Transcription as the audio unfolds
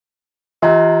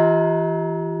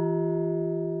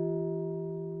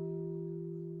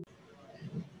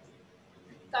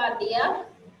cardiac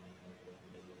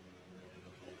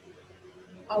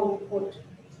output.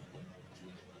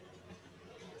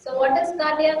 So what is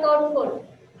cardiac output?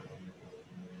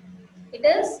 It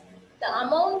is the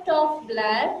amount of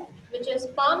blood which is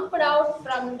pumped out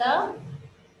from the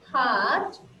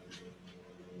heart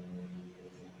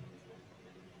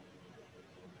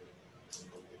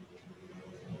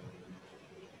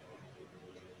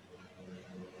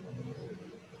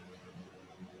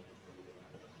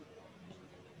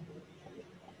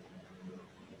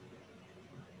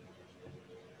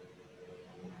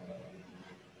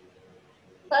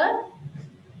per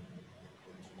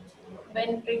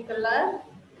ventricular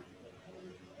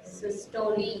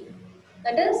systole.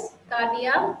 That is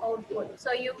cardiac output.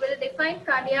 So you will define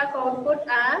cardiac output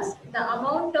as the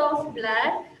amount of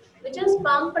blood which is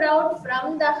pumped out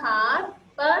from the heart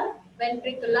per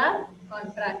ventricular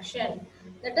contraction.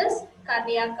 That is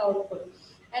cardiac output.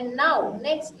 And now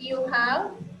next you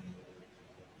have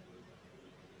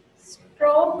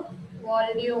stroke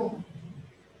volume.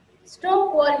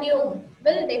 Stroke volume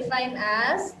will define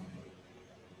as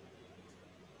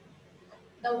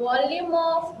the volume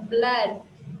of blood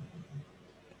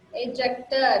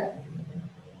ejected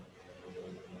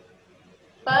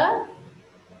per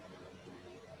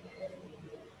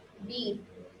beat.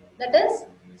 That is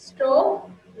stroke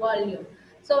volume.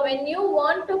 So when you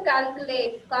want to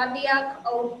calculate cardiac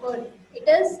output, it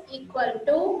is equal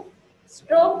to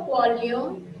stroke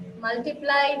volume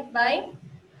multiplied by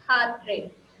heart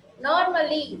rate.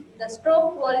 Normally the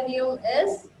stroke volume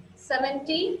is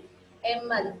 70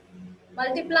 ml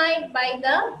multiplied by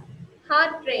the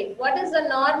heart rate. What is the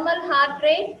normal heart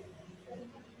rate?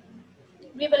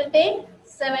 We will take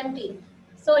 70.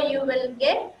 So you will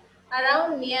get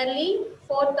around nearly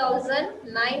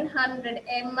 4,900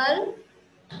 ml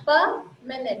per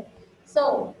minute.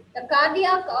 So the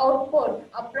cardiac output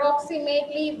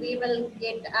approximately we will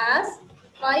get as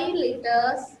 5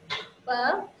 liters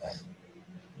per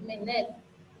minute.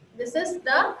 This is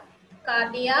the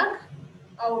cardiac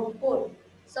output.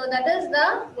 So that is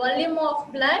the volume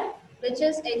of blood which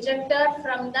is ejected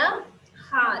from the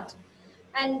heart.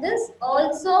 And this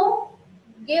also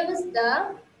gives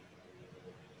the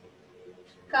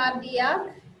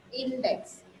cardiac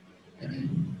index.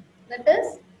 That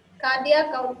is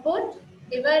cardiac output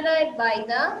divided by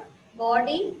the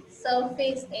body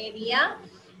surface area,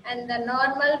 and the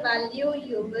normal value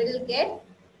you will get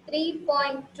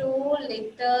 3.2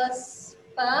 liters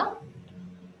per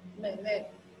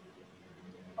minute.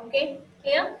 Okay,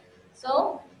 clear?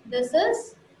 So this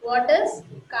is what is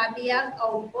cardiac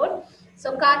output.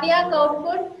 So cardiac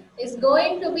output is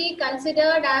going to be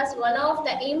considered as one of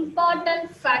the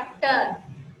important factor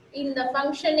in the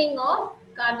functioning of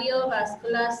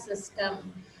cardiovascular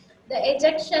system. The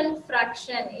ejection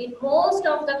fraction in most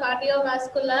of the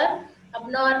cardiovascular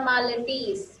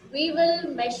abnormalities, we will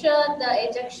measure the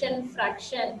ejection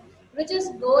fraction, which is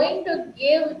going to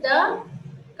give the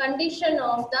condition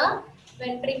of the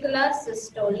ventricular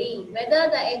systole, whether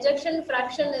the ejection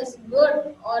fraction is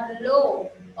good or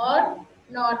low or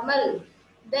normal.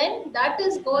 Then that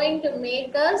is going to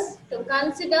make us to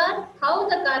consider how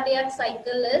the cardiac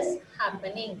cycle is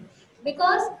happening,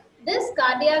 because this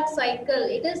cardiac cycle,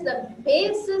 it is the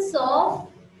basis of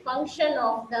function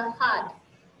of the heart.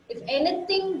 If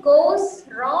anything goes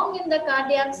wrong in the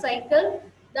cardiac cycle,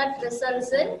 that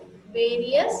results in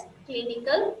various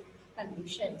clinical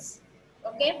conditions.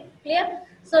 Okay, clear?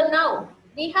 So now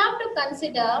we have to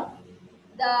consider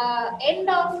the end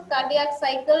of cardiac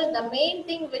cycle. The main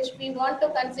thing which we want to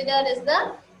consider is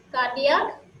the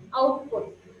cardiac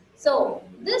output. So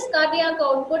this cardiac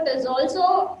output is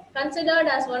also considered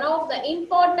as one of the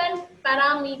important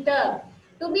parameter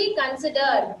to be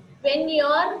considered when you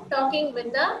are talking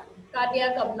with the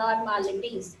cardiac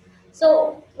abnormalities.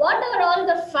 So what are all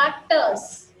the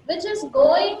factors which is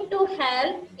going to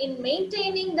help in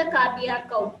maintaining the cardiac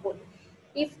output?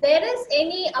 If there is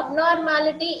any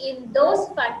abnormality in those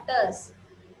factors,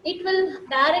 it will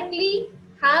directly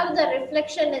have the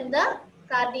reflection in the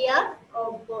cardiac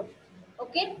output.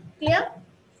 Okay, clear?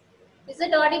 Is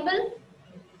it audible?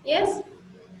 Yes?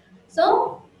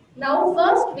 So, now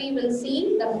first we will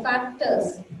see the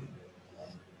factors.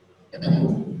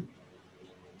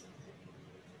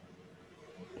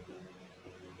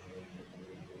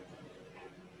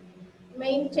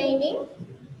 Maintaining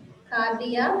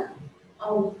cardiac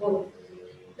output.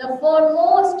 The four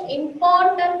most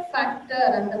important factor,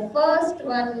 and the first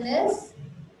one is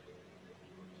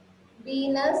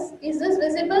venous. Is this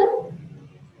visible?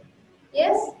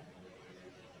 Yes?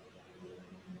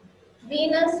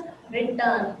 Venous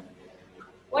return.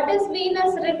 What is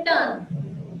venous return?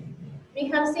 We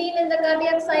have seen in the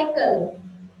cardiac cycle.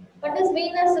 What is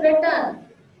venous return?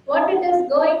 What it is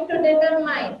going to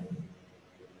determine?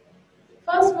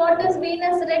 First, what is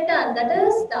venous return? That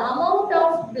is the amount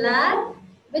of blood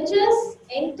which is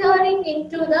entering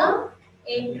into the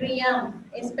atrium,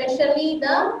 especially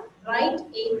the right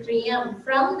atrium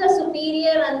from the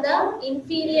superior and the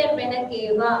inferior vena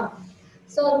cava.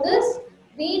 So this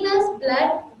venous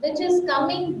blood which is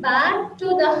coming back to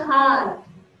the heart,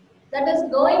 that is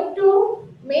going to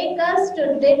make us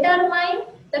to determine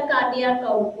the cardiac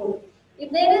output.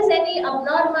 If there is any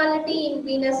abnormality in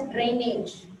venous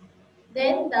drainage,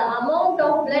 then the amount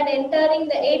of blood entering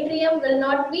the atrium will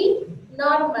not be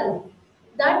normal.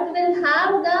 That will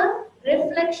have the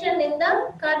reflection in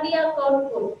the cardiac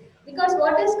output. Because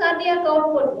what is cardiac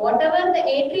output? Whatever the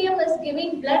atrium is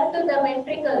giving blood to the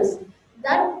ventricles,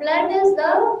 that blood is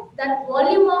that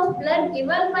volume of blood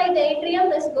given by the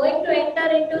atrium is going to enter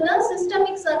into the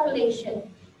systemic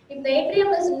circulation. If the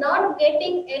atrium is not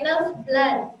getting enough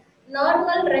blood,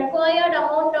 normal required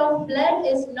amount of blood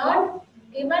is not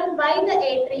given by the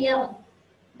atrium,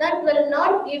 that will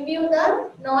not give you the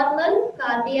normal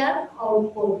cardiac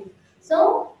output.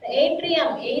 So the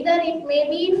atrium, either it may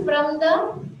be from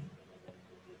the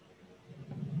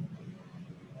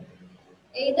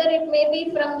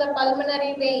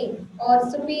pulmonary vein or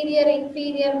superior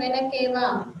inferior vena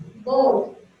cava,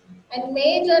 both. And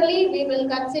majorly we will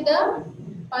consider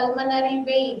pulmonary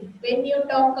vein. When you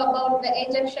talk about the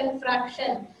ejection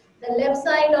fraction, the left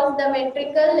side of the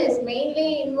ventricle is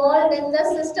mainly involved in the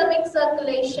systemic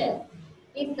circulation.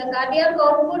 If the cardiac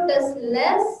output is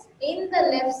less in the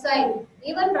left side,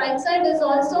 even right side is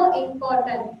also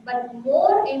important, but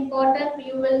more important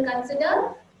you will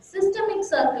consider systemic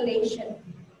circulation.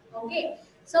 Okay,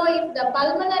 so if the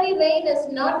pulmonary vein is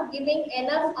not giving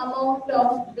enough amount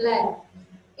of blood,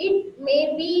 it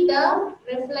may be the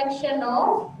reflection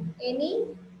of any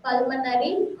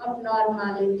pulmonary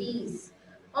abnormalities.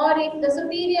 Or if the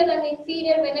superior and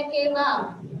inferior vena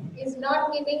cava is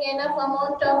not giving enough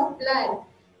amount of blood,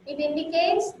 it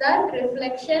indicates that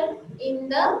reflection in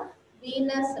the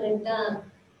venous return.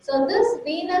 So this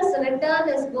venous return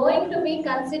is going to be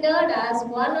considered as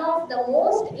one of the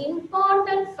most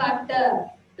important factor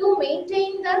to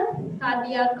maintain the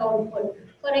cardiac output.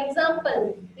 For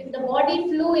example, if the body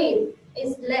fluid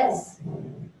is less,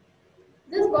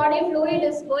 this body fluid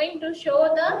is going to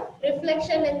show the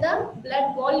reflection in the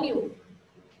blood volume.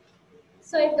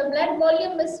 So if the blood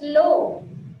volume is low,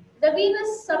 the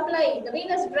venous supply, the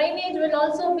venous drainage will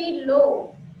also be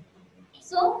low.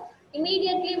 So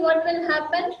immediately what will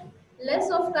happen?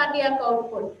 Less of cardiac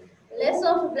output, less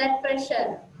of blood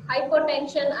pressure,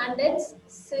 hypotension and its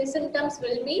symptoms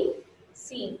will be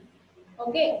seen.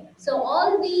 Okay, so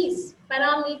all these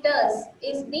parameters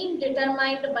is being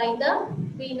determined by the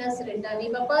venous return.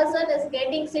 If a person is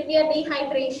getting severe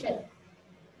dehydration,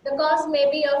 the cause may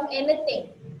be of anything.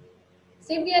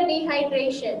 Severe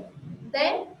dehydration,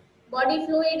 then body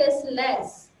fluid is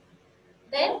less,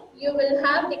 then you will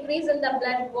have decrease in the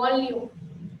blood volume.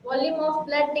 Volume of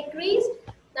blood decreased,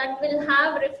 that will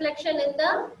have reflection in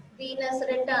the venous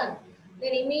return.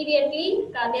 Then immediately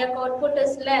cardiac output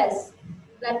is less,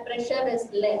 blood pressure is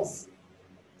less.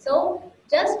 So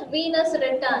just venous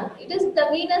return, it is the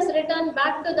venous return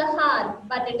back to the heart,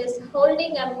 but it is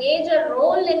holding a major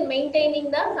role in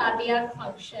maintaining the cardiac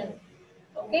function.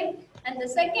 Okay, and the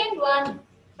second one,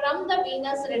 from the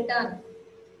venous return,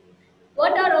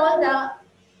 what are all the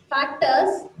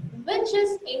factors which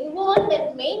is involved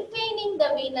in maintaining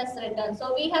the venous return?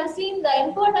 So we have seen the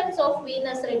importance of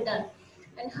venous return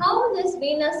and how this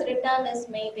venous return is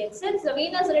maintained. Since the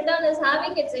venous return is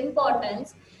having its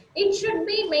importance, it should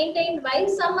be maintained by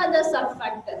some other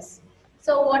sub-factors.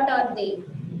 So what are they?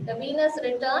 The venous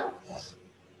return,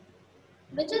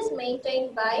 which is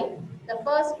maintained by, the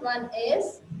first one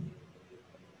is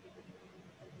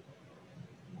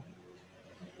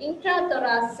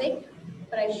intrathoracic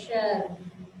pressure.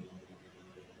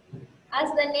 As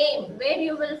the name, where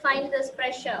you will find this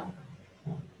pressure?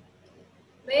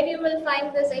 Where you will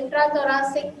find this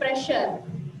intrathoracic pressure?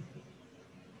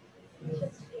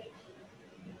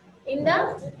 In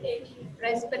the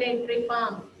respiratory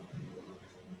pump.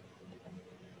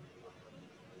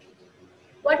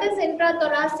 What is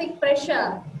intrathoracic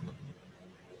pressure?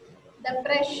 The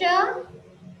pressure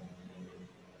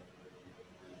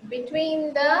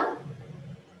between the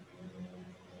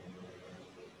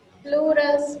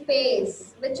pleural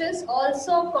space, which is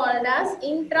also called as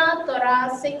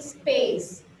intrathoracic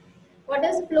space. What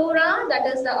is pleura? That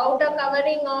is the outer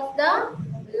covering of the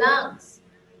lungs.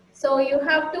 So you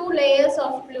have two layers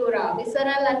of pleura,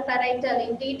 visceral and parietal.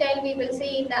 In detail, we will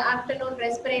see in the afternoon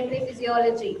respiratory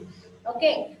physiology.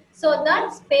 Okay, so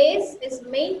that space is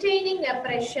maintaining a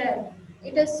pressure.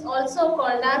 It is also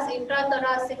called as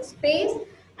intrathoracic space,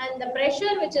 and the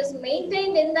pressure which is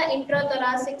maintained in the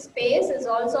intrathoracic space is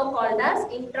also called as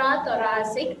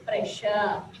intrathoracic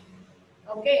pressure.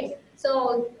 Okay,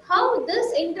 so how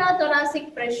this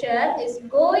intrathoracic pressure is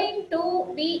going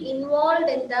to be involved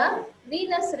in the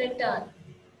venous return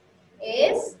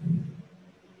is,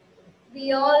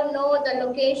 we all know the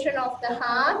location of the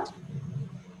heart.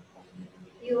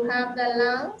 You have the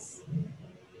lungs,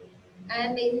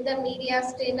 and in the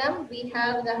mediastinum we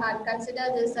have the heart. Consider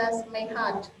this as my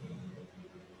heart.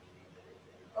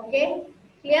 Okay,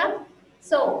 clear?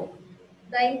 So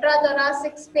the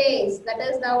intrathoracic space, that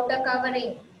is the outer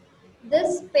covering,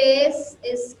 this space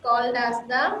is called as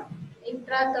the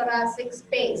intrathoracic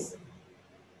space,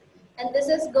 and this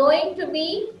is going to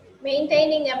be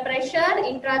maintaining a pressure,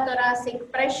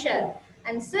 intrathoracic pressure.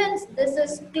 And since this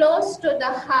is close to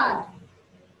the heart,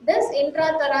 this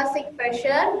intrathoracic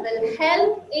pressure will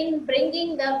help in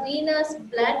bringing the venous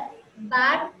blood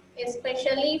back,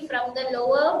 especially from the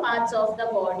lower parts of the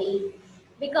body.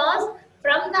 Because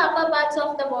from the upper parts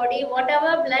of the body,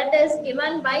 whatever blood is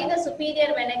given by the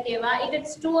superior vena cava, it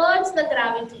is towards the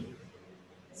gravity.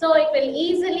 So it will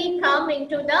easily come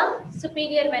into the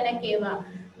superior vena cava.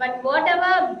 But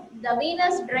whatever the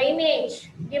venous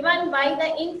drainage given by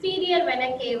the inferior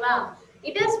vena cava,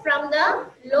 it is from the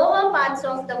lower parts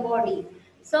of the body.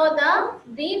 So the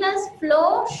venous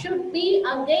flow should be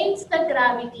against the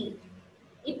gravity.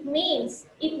 It means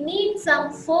it needs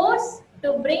some force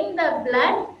to bring the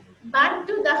blood back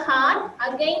to the heart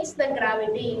against the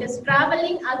gravity. It is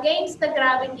traveling against the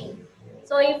gravity.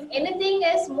 So if anything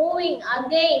is moving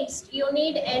against, you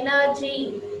need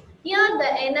energy. Here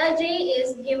the energy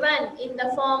is given in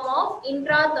the form of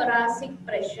intrathoracic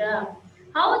pressure.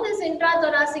 How this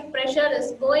intrathoracic pressure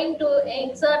is going to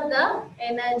exert the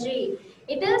energy?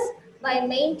 It is by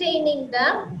maintaining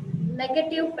the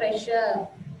negative pressure.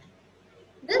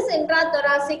 This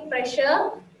intrathoracic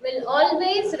pressure will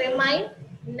always remain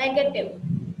negative.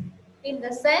 In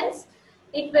the sense,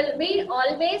 it will be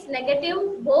always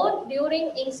negative both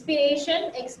during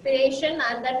inspiration, expiration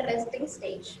and the resting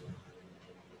stage.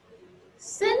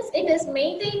 Since it is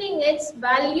maintaining its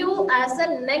value as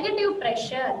a negative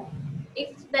pressure,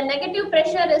 if the negative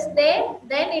pressure is there,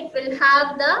 then it will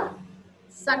have the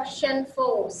suction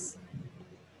force.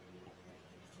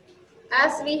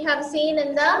 As we have seen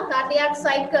in the cardiac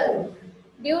cycle,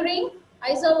 during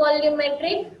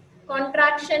isovolumetric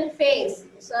contraction phase,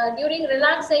 so during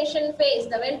relaxation phase,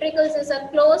 the ventricles is a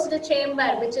closed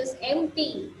chamber which is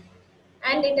empty,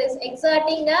 and it is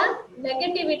exerting a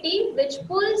negativity which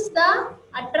pulls the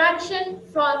attraction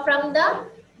from the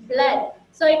blood.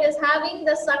 So it is having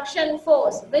the suction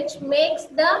force which makes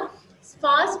the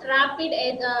fast rapid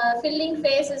filling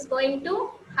phase is going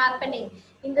to happening.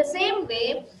 In the same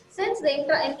way, since the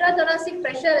intrathoracic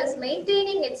pressure is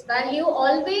maintaining its value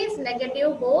always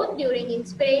negative both during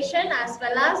inspiration as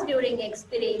well as during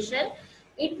expiration,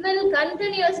 it will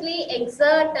continuously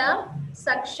exert a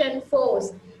suction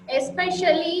force,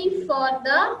 especially for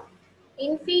the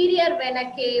inferior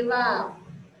vena cava,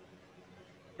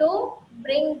 to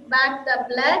bring back the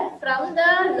blood from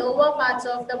the lower parts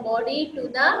of the body to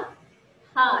the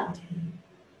heart.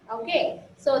 Okay,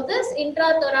 so this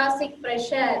intrathoracic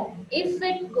pressure, if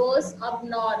it goes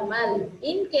abnormal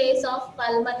in case of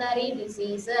pulmonary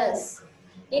diseases,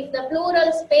 if the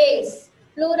pleural space,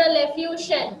 pleural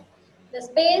effusion, the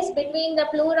space between the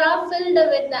pleura filled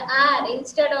with the air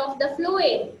instead of the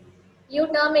fluid, you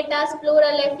term it as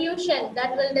pleural effusion,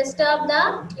 that will disturb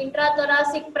the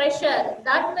intrathoracic pressure,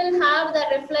 that will have the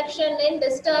reflection in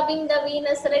disturbing the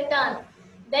venous return.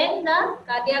 Then the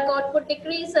cardiac output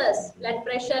decreases, blood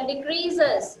pressure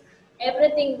decreases,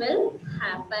 everything will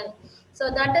happen. So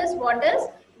that is what is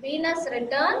venous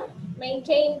return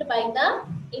maintained by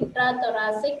the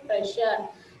intrathoracic pressure.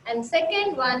 And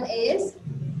second one is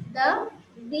the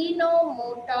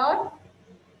venomotor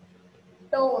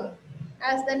tone.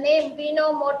 As the name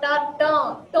venomotor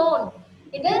tone,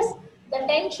 it is the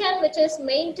tension which is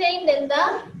maintained in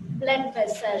the blood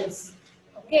vessels.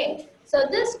 Okay, so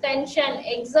this tension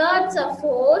exerts a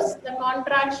force, the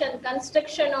contraction,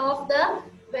 constriction of the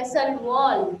vessel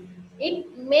wall.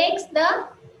 It makes the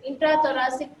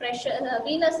intrathoracic pressure, the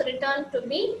venous return to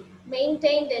be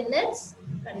maintained in its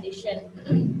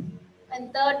condition.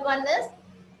 And third one is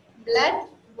blood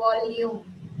volume.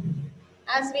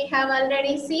 As we have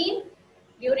already seen,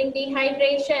 during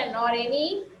dehydration or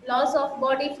any loss of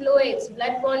body fluids,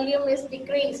 blood volume is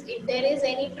decreased. If there is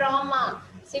any trauma,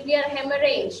 severe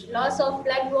hemorrhage, loss of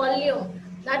blood volume,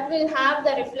 that will have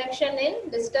the reflection in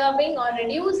disturbing or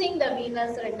reducing the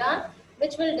venous return,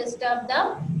 which will disturb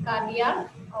the cardiac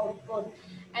output.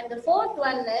 And the fourth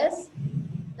one is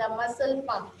the muscle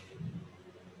pump.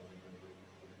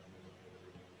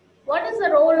 What is the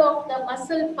role of the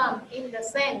muscle pump in the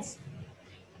sense?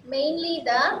 Mainly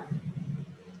the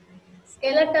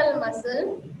skeletal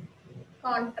muscle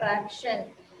contraction.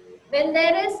 When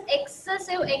there is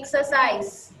excessive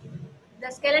exercise,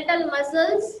 the skeletal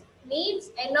muscles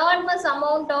needs enormous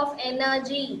amount of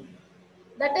energy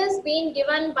that is being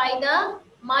given by the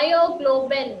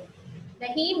myoglobin, the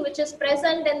heme which is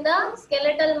present in the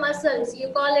skeletal muscles. You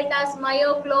call it as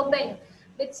myoglobin,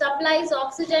 which supplies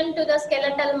oxygen to the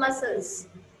skeletal muscles.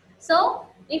 So,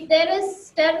 if there is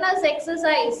strenuous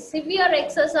exercise, severe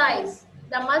exercise,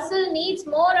 the muscle needs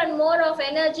more and more of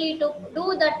energy to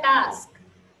do the task.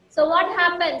 So what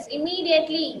happens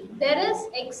immediately? There is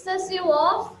excessive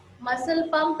of muscle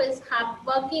pump is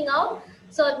working out,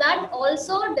 so that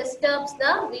also disturbs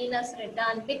the venous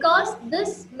return, because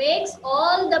this makes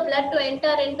all the blood to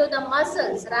enter into the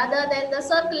muscles rather than the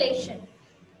circulation,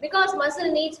 because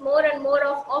muscle needs more and more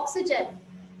of oxygen.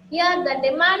 Here the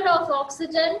demand of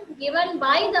oxygen given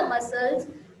by the muscles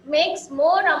makes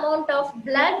more amount of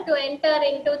blood to enter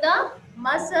into the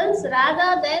muscles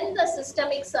rather than the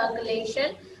systemic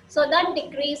circulation. So that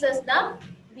decreases the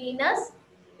venous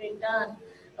return.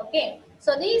 Okay.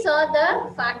 So these are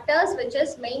the factors which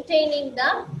is maintaining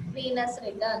the venous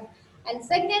return. And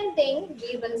second thing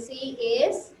we will see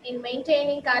is in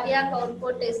maintaining cardiac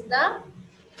output is the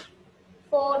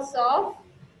force of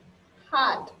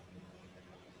heart.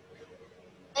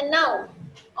 And now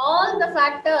all the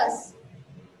factors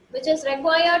which is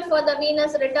required for the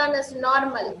venous return is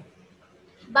normal,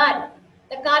 but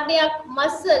the cardiac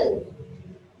muscle,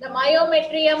 the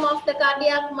myometrium of the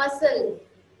cardiac muscle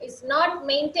is not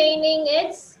maintaining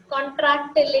its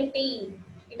contractility.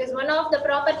 It is one of the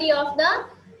property of the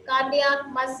cardiac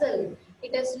muscle.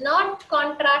 It is not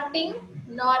contracting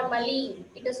normally.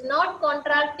 It is not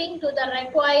contracting to the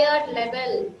required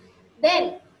level.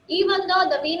 Then, even though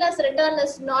the venous return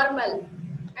is normal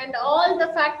and all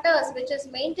the factors which is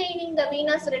maintaining the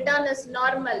venous return is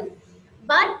normal,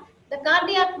 but the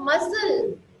cardiac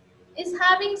muscle is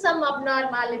having some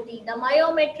abnormality. The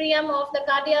myometrium of the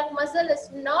cardiac muscle is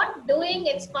not doing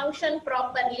its function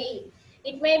properly.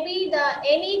 It may be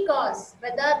any cause,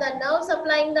 whether the nerve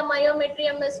supplying the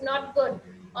myometrium is not good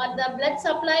or the blood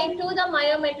supply to the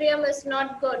myometrium is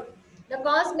not good. The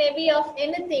cause may be of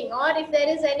anything, or if there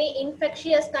is any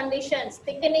infectious conditions,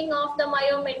 thickening of the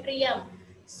myometrium,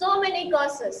 so many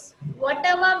causes,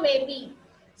 whatever may be.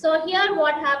 So here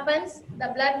what happens,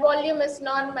 the blood volume is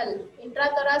normal,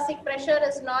 intrathoracic pressure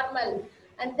is normal,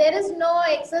 and there is no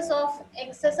excess of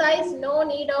exercise, no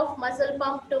need of muscle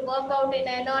pump to work out in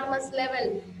enormous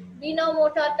level.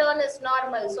 Venomotor turn is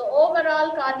normal. So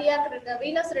overall the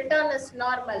venous return is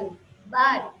normal,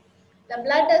 but the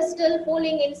blood is still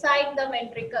pooling inside the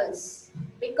ventricles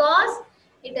because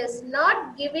it is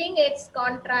not giving its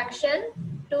contraction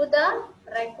to the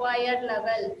required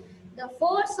level. The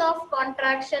force of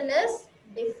contraction is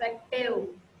defective.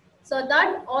 So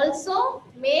that also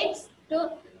makes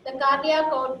the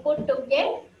cardiac output to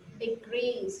get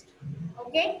decreased.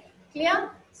 Okay,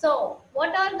 clear? So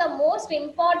what are the most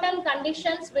important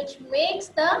conditions which makes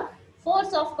the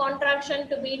force of contraction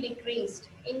to be decreased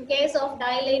in case of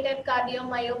dilated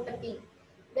cardiomyopathy?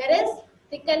 There is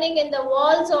thickening in the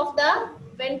walls of the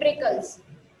ventricles.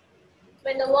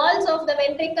 When the walls of the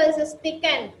ventricles is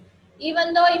thickened,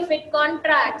 even though if it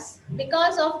contracts,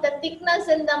 because of the thickness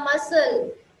in the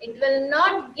muscle, it will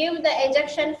not give the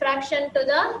ejection fraction to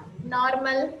the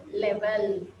normal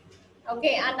level.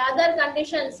 Okay, and other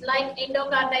conditions like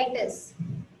endocarditis,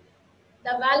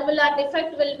 the valvular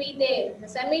defect will be there. The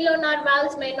semilunar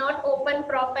valves may not open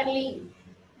properly,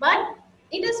 but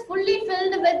it is fully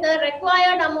filled with the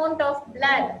required amount of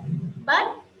blood,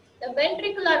 but the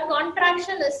ventricular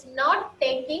contraction is not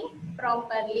taking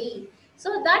properly.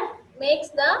 So that makes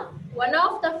the one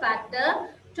of the factor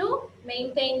to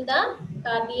maintain the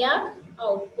cardiac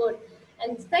output.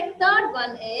 And the third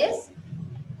one is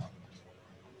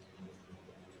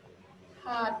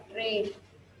heart rate.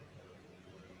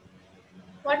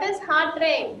 What is heart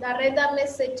rate? The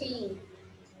rhythmicity.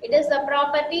 It is the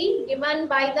property given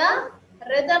by the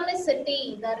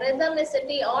rhythmicity,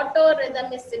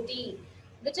 autorhythmicity,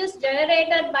 which is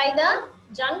generated by the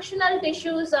junctional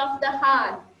tissues of the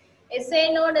heart.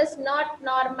 SA node is not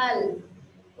normal.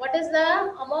 What is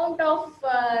the amount of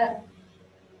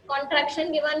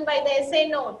contraction given by the SA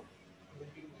node?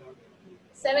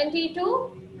 70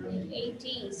 to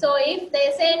 80. So if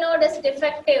the SA node is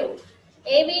defective,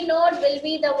 AV node will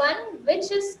be the one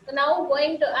which is now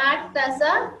going to act as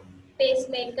a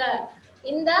pacemaker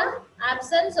in the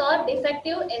absence or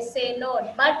defective SA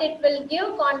node. But it will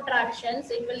give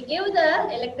contractions, it will give the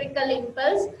electrical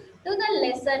impulse to the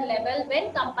lesser level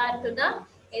when compared to the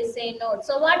SA node.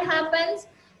 So what happens?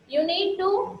 You need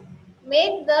to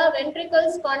make the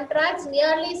ventricles contracts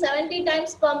nearly 70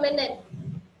 times per minute.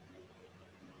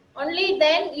 Only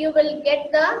then you will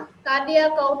get the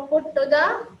cardiac output to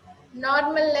the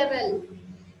normal level.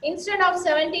 Instead of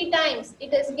 70 times,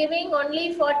 it is giving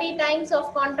only 40 times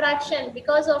of contraction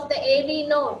because of the AV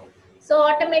node. So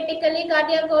automatically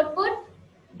cardiac output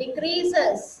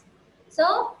decreases.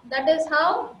 So that is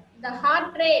how the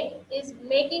heart rate is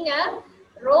making a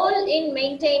role in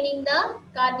maintaining the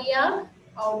cardiac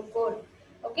output.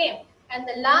 Okay, and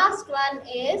the last one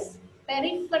is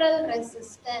peripheral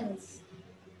resistance.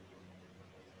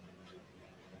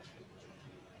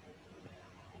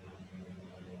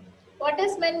 What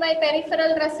is meant by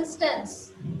peripheral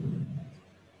resistance?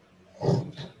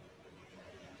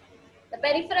 The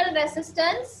peripheral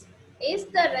resistance is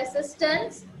the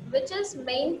resistance which is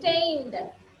maintained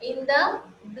in the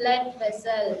blood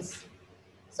vessels.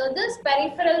 So this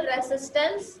peripheral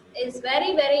resistance is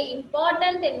very, very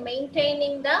important in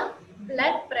maintaining the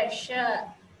blood pressure.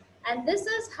 And this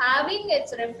is having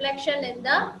its reflection in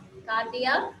the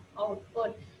cardiac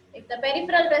output. If the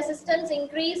peripheral resistance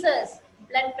increases,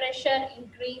 blood pressure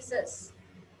increases.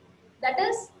 That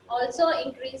is also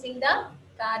increasing the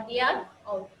cardiac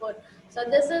output. So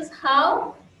this is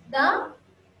how the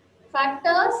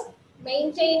factors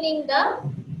maintaining the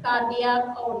cardiac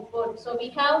output. So we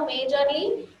have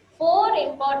majorly 4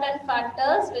 important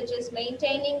factors which is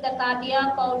maintaining the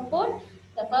cardiac output.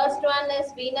 The first one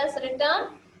is venous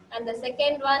return, and the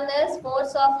second one is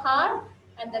force of heart,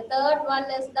 and the third one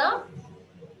is the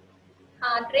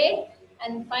heart rate,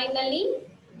 and finally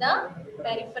the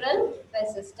peripheral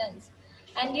resistance.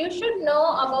 And you should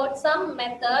know about some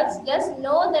methods. Just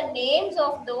know the names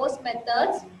of those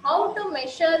methods, how to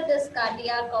measure this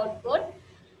cardiac output.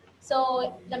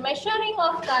 So the measuring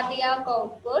of cardiac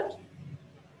output,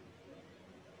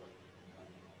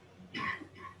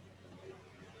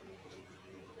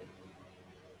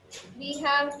 we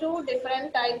have 2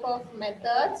 different type of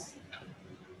methods: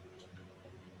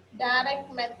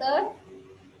 direct method,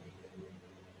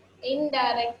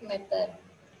 indirect method.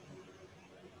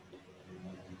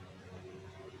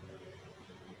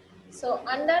 So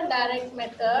under direct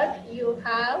method, you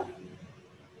have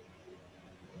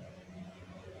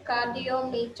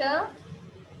cardiometer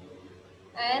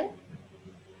and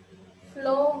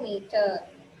flow meter.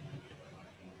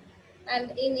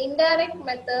 And in indirect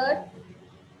method,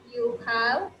 you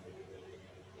have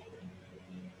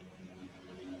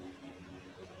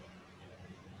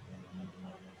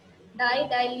dye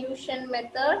dilution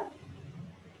method,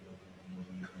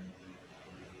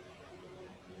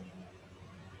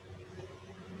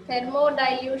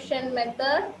 thermodilution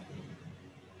method,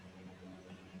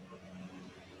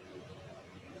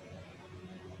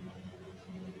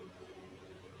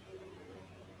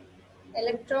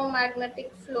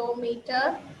 electromagnetic flow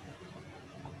meter,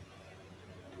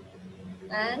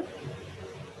 and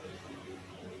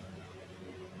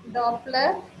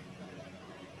Doppler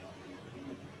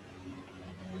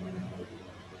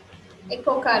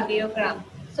echocardiogram.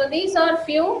 So these are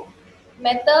few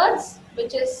methods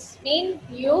which is being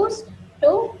used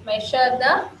to measure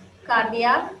the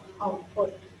cardiac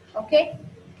output. Okay,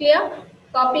 clear?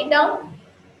 Copy down.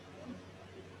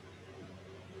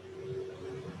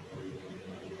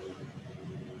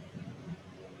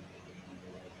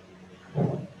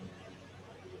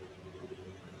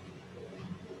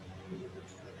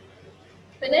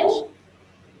 Finish?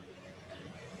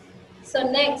 So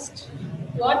next,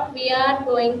 what we are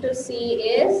going to see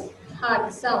is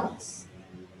heart sounds.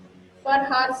 For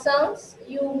heart sounds,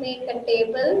 you make a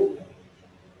table.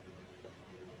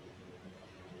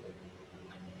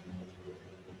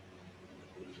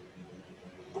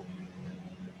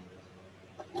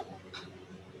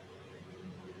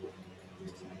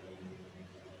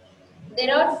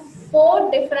 There are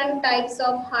 4 different types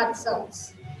of heart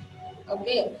sounds.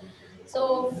 Okay,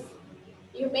 so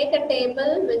you make a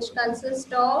table which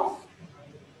consists of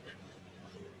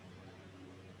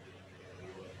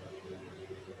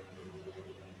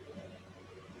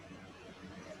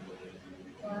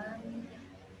one,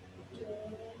 two,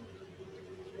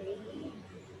 three,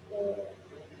 four.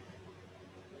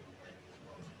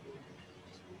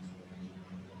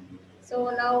 So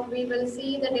now we will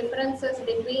see the differences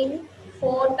between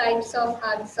four types of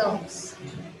heart sounds.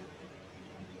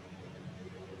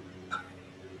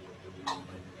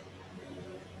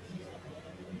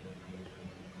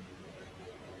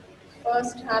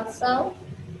 First heart sound,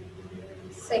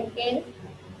 second,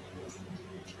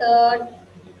 third,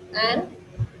 and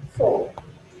fourth.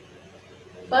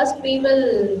 First we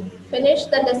will finish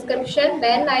the description,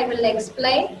 then I will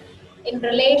explain in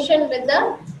relation with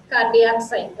the cardiac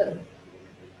cycle.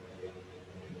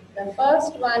 The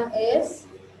first one is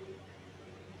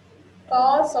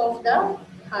cause of the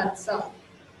heart sound.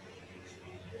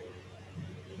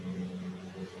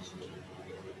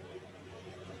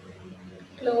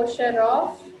 Closure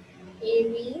of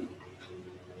AV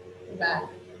valve.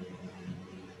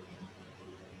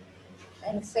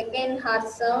 And second heart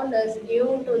sound is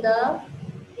due to the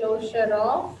closure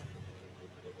of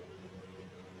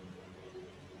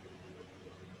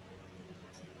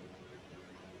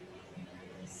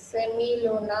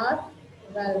semilunar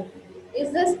valve.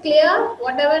 Is this clear?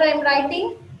 Whatever I am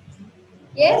writing?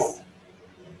 Yes?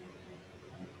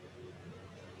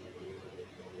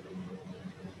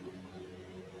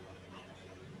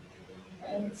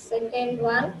 And second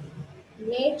one,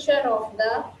 nature of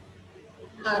the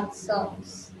heart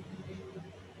sounds.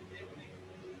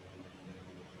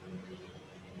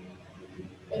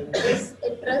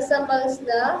 It resembles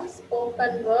the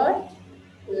spoken word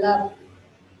love.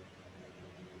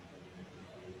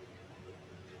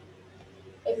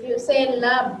 If you say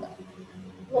love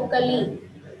vocally,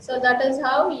 so that is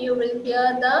how you will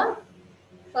hear the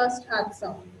first heart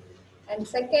sound. And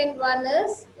second one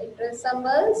is it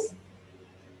resembles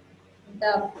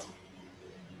dub.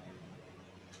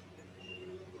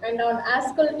 And on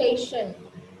auscultation,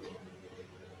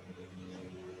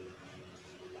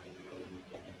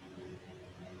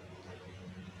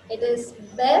 it is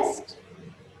best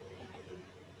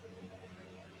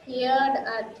heard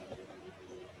at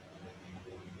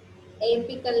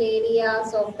apical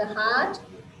areas of the heart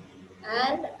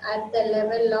and at the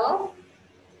level of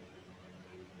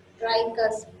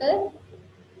tricuspid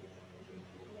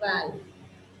valve.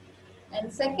 And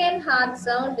second heart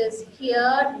sound is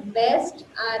heard best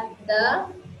at the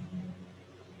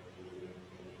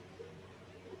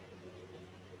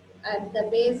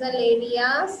basal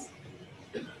areas,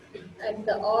 at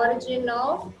the origin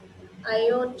of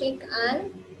aortic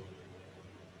and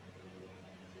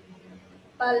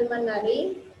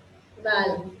pulmonary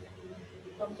valve.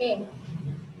 Okay.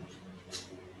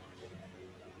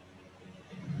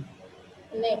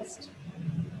 Next.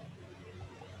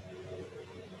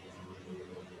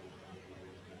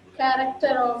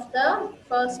 Character of the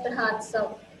first heart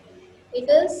sound. It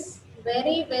is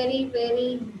very, very,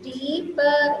 very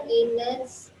deeper in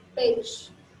its pitch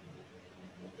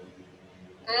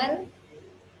and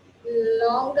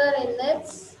longer in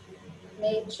its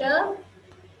nature,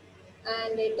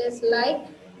 and it is like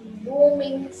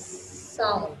booming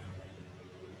sound.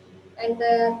 And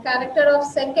the character of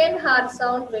second heart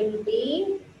sound will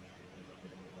be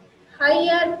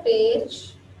higher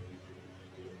pitch,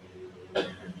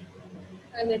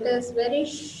 and it is very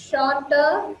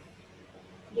shorter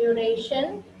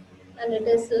duration, and it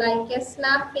is like a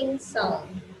snapping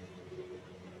sound.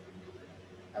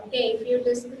 Okay, if you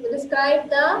describe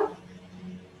the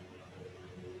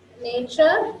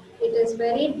nature, it is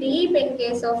very deep in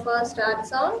case of first heart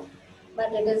sound,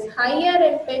 but it is higher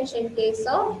in pitch in case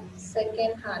of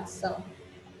second heart sound.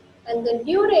 And the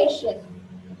duration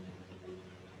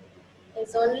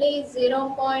is only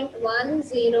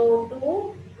 0.10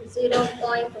 to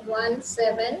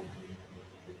 0.17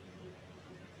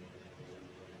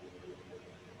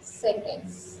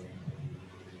 seconds.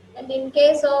 And in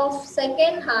case of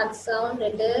second heart sound,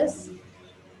 it is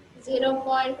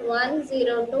 0.10 to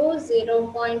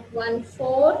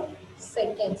 0.14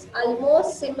 seconds.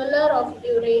 Almost similar of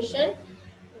duration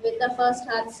with the first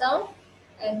heart sound.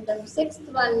 And the sixth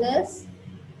one is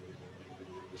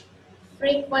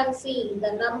frequency,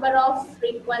 the number of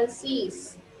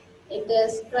frequencies. It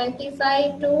is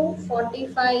 25 to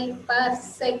 45 per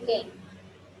second.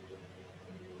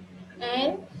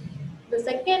 And the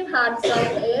second heart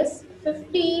sound is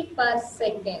 50 per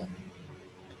second.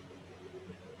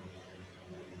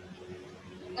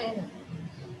 And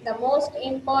the most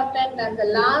important and the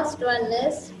last one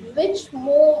is which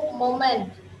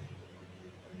moment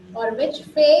or which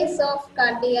phase of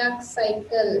cardiac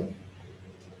cycle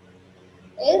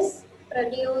is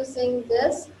producing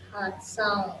this heart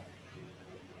sound.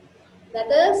 That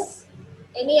is,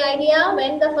 any idea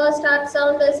when the first heart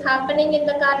sound is happening in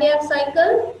the cardiac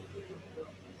cycle?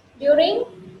 During,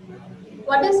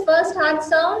 what is first heart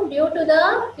sound? Due to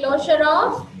the closure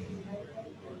of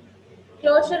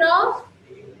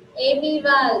AV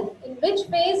valve. In which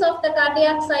phase of the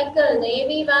cardiac cycle the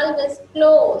AV valve is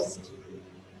closed?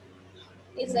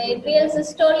 Is atrial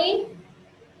systole,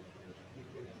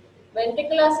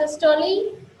 ventricular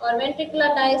systole, or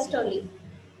ventricular diastole?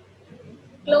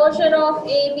 Closure of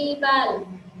AV valve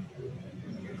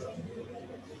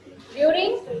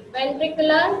during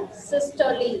ventricular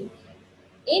systole.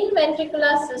 In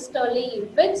ventricular systole,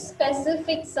 which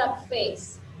specific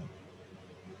subphase?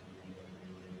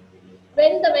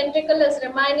 When the ventricle is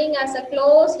remaining as a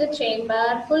closed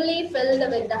chamber, fully filled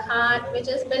with the heart, which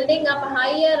is building up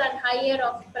higher and higher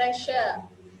of pressure.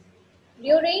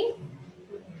 During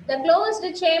the closed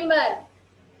chamber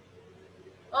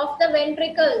of the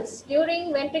ventricles,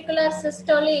 during ventricular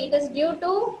systole, it is due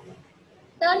to,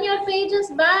 turn your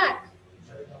pages back.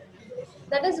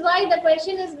 That is why the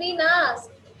question is being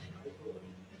asked.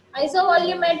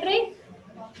 Isovolumetric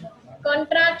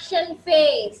contraction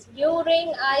phase,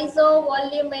 during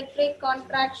isovolumetric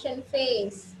contraction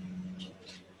phase.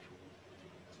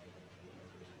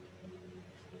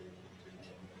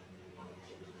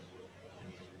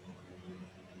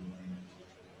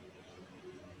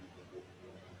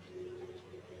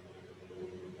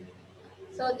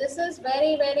 So this is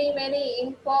very, very, very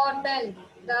important.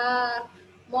 The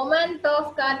moment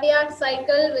of cardiac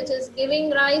cycle which is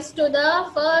giving rise to the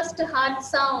first heart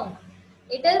sound.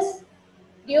 It is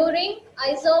during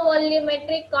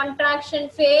isovolumetric contraction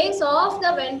phase of the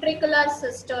ventricular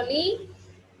systole,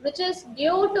 which is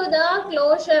due to the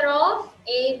closure of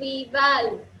AV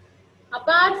valve.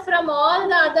 Apart from all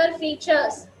the other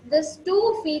features, this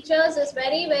two features is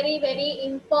very, very, very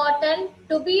important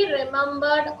to be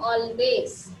remembered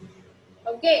always.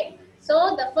 Okay,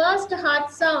 so the first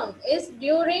heart sound is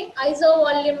during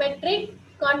isovolumetric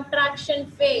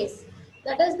contraction phase.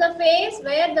 That is the phase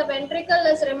where the ventricle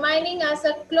is remaining as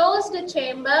a closed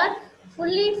chamber,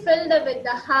 fully filled with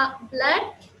the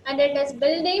blood, and it is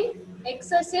building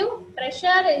excessive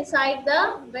pressure inside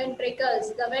the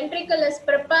ventricles. The ventricle is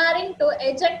preparing to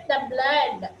eject the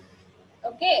blood.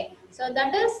 Okay, so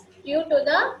that is due to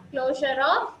the closure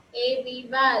of AV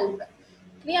valve.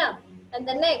 Clear? And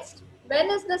the next,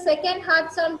 when is the second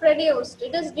heart sound produced?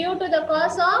 It is due to the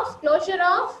cause of closure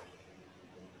of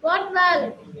what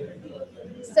valve?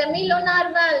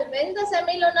 Semilunar valve. When the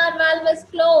semilunar valve is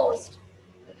closed?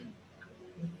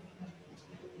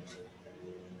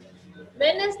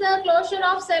 When is the closure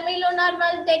of semilunar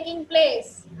valve taking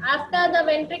place? After the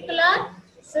ventricular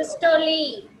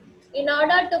systole. In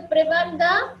order to prevent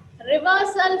the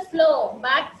reversal flow,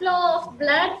 backflow of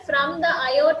blood from the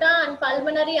aorta and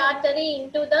pulmonary artery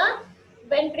into the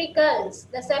ventricles,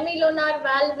 the semilunar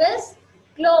valve is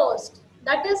closed.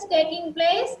 That is taking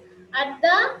place at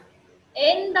the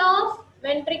end of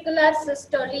ventricular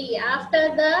systole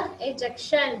after the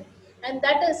ejection, and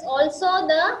that is also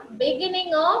the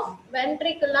beginning of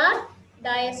ventricular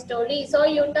diastole. So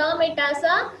you term it as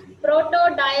a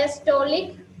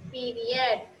protodiastolic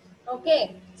period.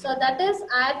 Okay, so that is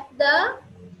at the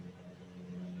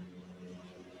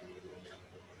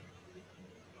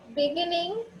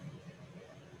beginning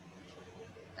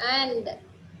and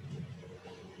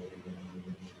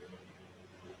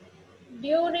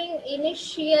during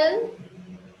initial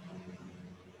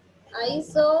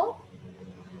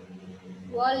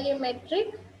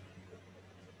isovolumetric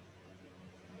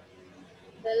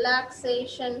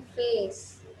relaxation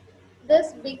phase.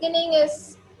 This beginning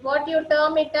is what you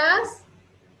term it as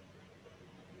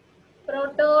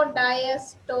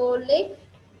protodiastolic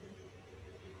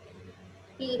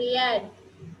period.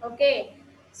 Okay,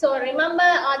 so remember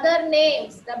other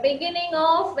names. The beginning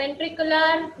of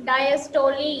ventricular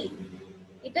diastole,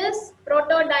 it is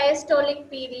protodiastolic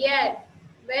period,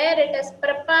 where it is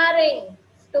preparing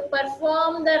to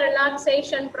perform the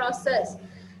relaxation process.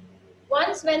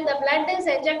 Once when the blood is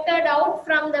ejected out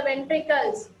from the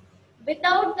ventricles,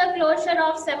 without the closure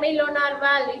of semilunar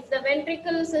valve, if the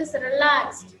ventricles is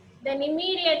relaxed, then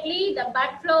immediately the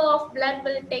backflow of blood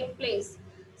will take place.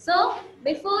 So,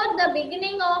 before the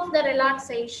beginning of the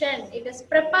relaxation, it is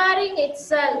preparing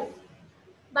itself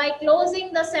by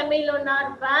closing the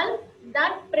semilunar valve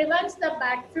that prevents the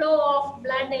backflow of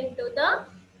blood into the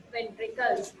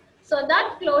ventricles. So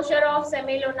that closure of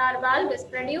semilunar valve is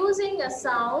producing a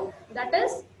sound, that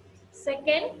is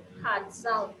second heart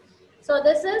sound. So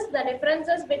this is the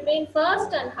differences between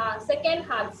first and second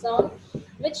heart sound,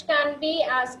 which can be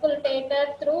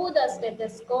auscultated through the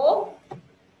stethoscope,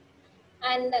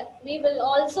 and we will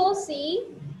also see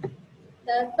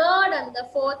the third and the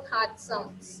fourth heart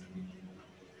sounds.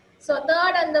 So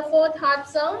third and the fourth heart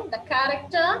sound, the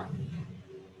character,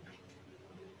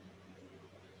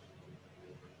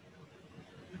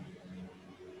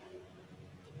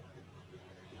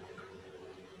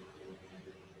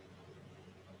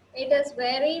 It is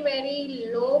very,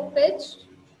 very low pitched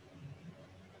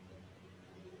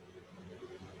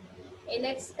in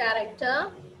its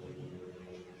character,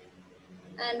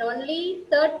 and only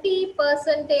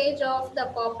 30% of the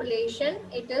population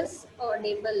it is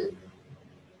audible.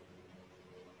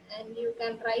 And you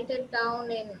can write it down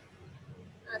in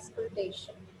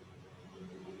auscultation.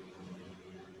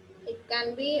 It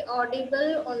can be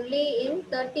audible only in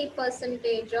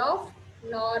 30% of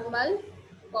normal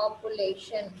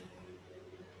population.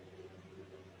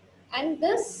 And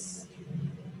this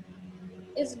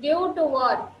is due to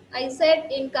what? I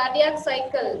said in cardiac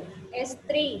cycle,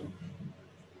 S3,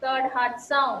 third heart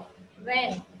sound,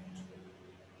 when?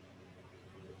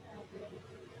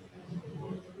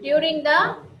 During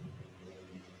the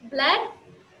blood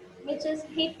which is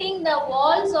hitting the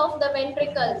walls of the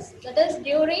ventricles, that is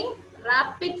during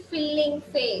rapid filling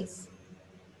phase.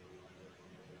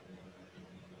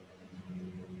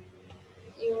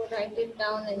 You write it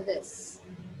down in this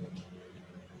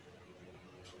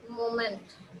moment.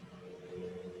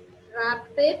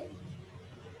 Rapid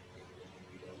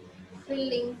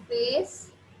filling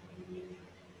phase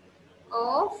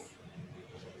of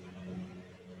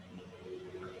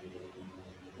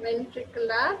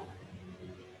ventricular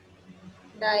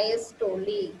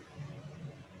diastole.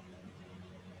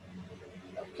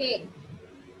 Okay,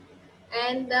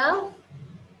 and the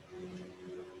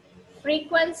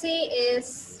frequency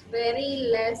is very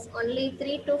less, only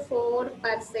 3 to 4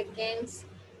 per seconds,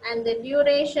 and the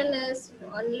duration is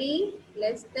only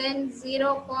less than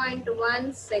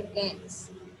 0.1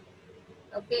 seconds.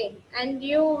 Okay, and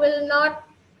you will not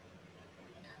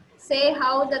say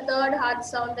how the third heart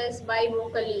sound is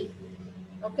bivocally.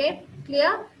 Okay,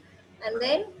 clear? And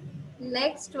then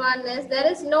next one is, there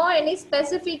is no any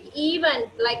specific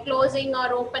event like closing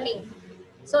or opening,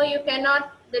 so you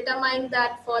cannot determine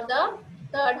that for the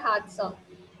third heart sound.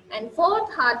 And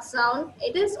fourth heart sound,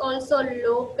 it is also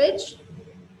low pitch,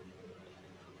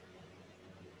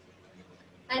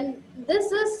 and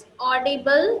this is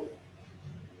audible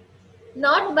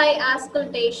not by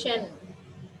auscultation.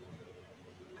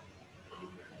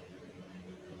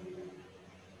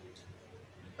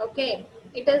 Okay,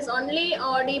 it is only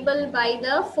audible by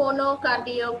the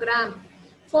phonocardiogram.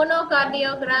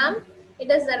 Phonocardiogram,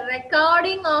 it is a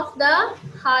recording of the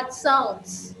heart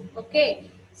sounds. Okay,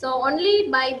 so only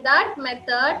by that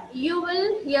method you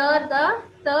will hear the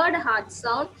third heart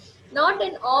sound. Not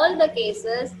in all the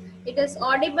cases. It is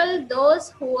audible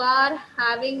those who are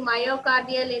having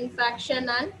myocardial infarction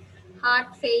and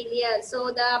heart failure.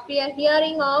 So the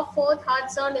hearing of fourth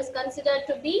heart sound is considered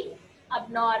to be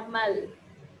abnormal.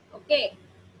 Okay,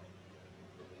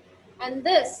 and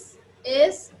this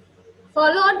is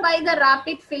followed by the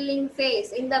rapid filling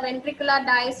phase. In the ventricular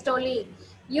diastole,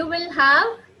 you will have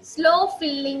slow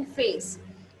filling phase.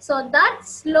 So that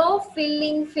slow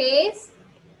filling phase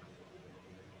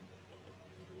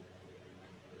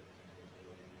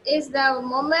is the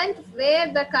moment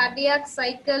where the cardiac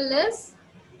cycle is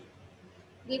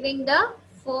giving the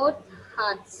fourth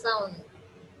heart sound.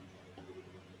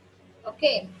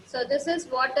 Okay, so this is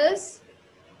what is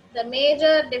the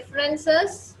major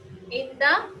differences in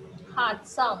the heart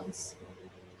sounds.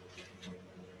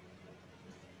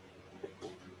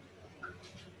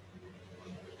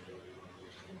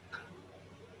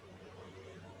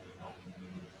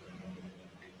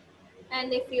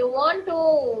 And if you want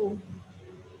to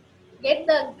get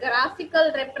the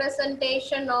graphical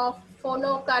representation of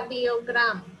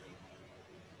phonocardiogram,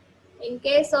 in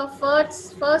case of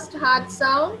first heart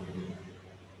sound,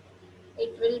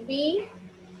 it will be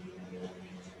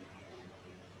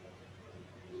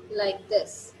like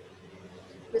this.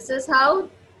 This is how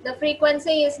the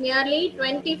frequency is nearly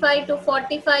 25 to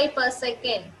 45 per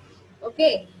second.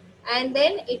 Okay, and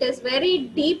then it is very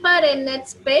deeper in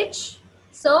its pitch.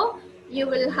 So you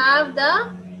will have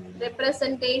the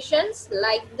representations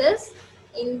like this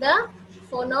in the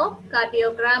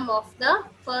phonocardiogram of the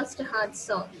first heart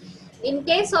sound. In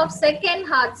case of second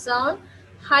heart sound,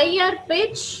 higher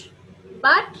pitch,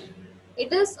 but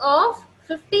it is of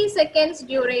 50 seconds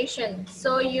duration.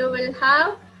 So you will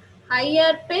have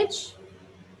higher pitch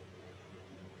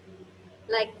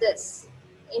like this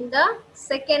in the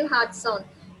second heart sound.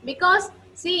 Because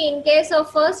see, in case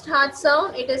of first heart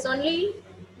sound, it is only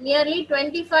nearly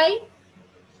 25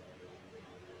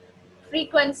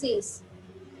 frequencies.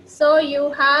 So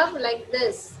you have like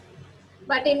this.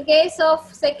 But in case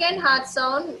of second heart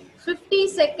sound, 50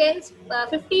 seconds,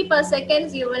 50 per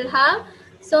seconds you will have.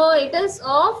 So it is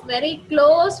of very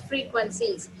close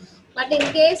frequencies. But in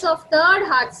case of third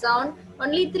heart sound,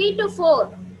 only 3 to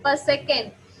 4 per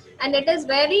second. and it is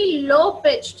very low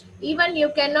pitched. Even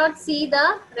you cannot see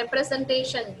the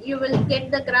representation. You will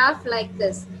get the graph like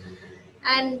this.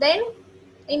 And then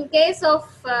in case of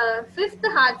fifth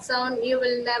heart sound, you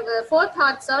will never, fourth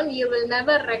heart sound, you will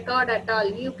never record at all.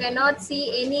 You cannot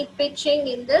see any pitching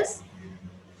in this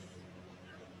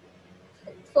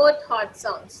fourth heart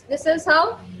sounds. This is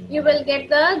how you will get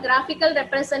the graphical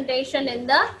representation in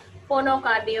the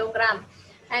phonocardiogram.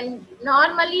 And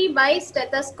normally by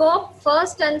stethoscope,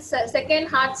 first and second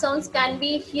heart sounds can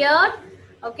be heard.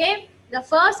 Okay, the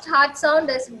first heart sound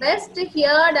is best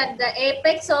heard at the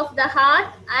apex of the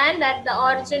heart and at the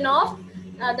origin of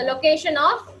the location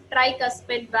of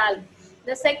tricuspid valve.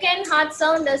 The second heart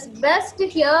sound is best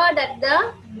heard at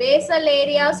the basal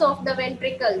areas of the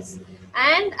ventricles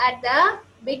and at the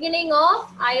beginning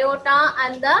of aorta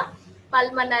and the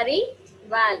pulmonary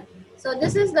valve. So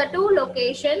this is the two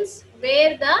locations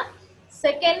where the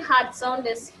second heart sound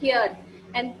is heard.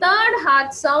 And third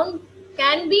heart sound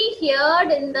can be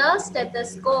heard in the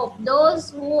stethoscope,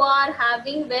 those who are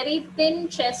having very thin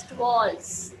chest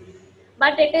walls.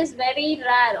 But it is very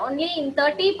rare. Only in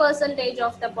 30%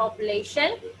 of the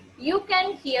population you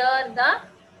can hear the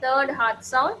third heart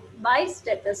sound by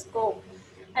stethoscope.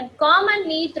 And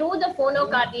commonly through the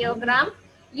phonocardiogram,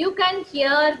 you can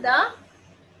hear the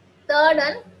third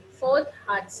and fourth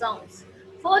heart sounds.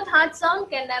 Fourth heart sound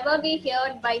can never be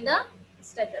heard by the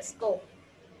stethoscope.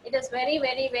 It is very,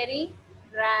 very, very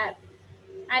rare.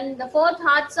 And the fourth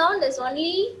heart sound is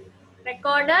only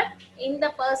recorded in the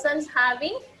persons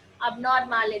having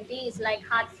abnormalities like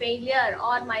heart failure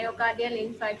or myocardial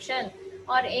infarction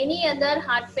or any other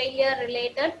heart failure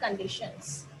related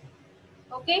conditions.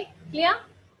 Okay, clear?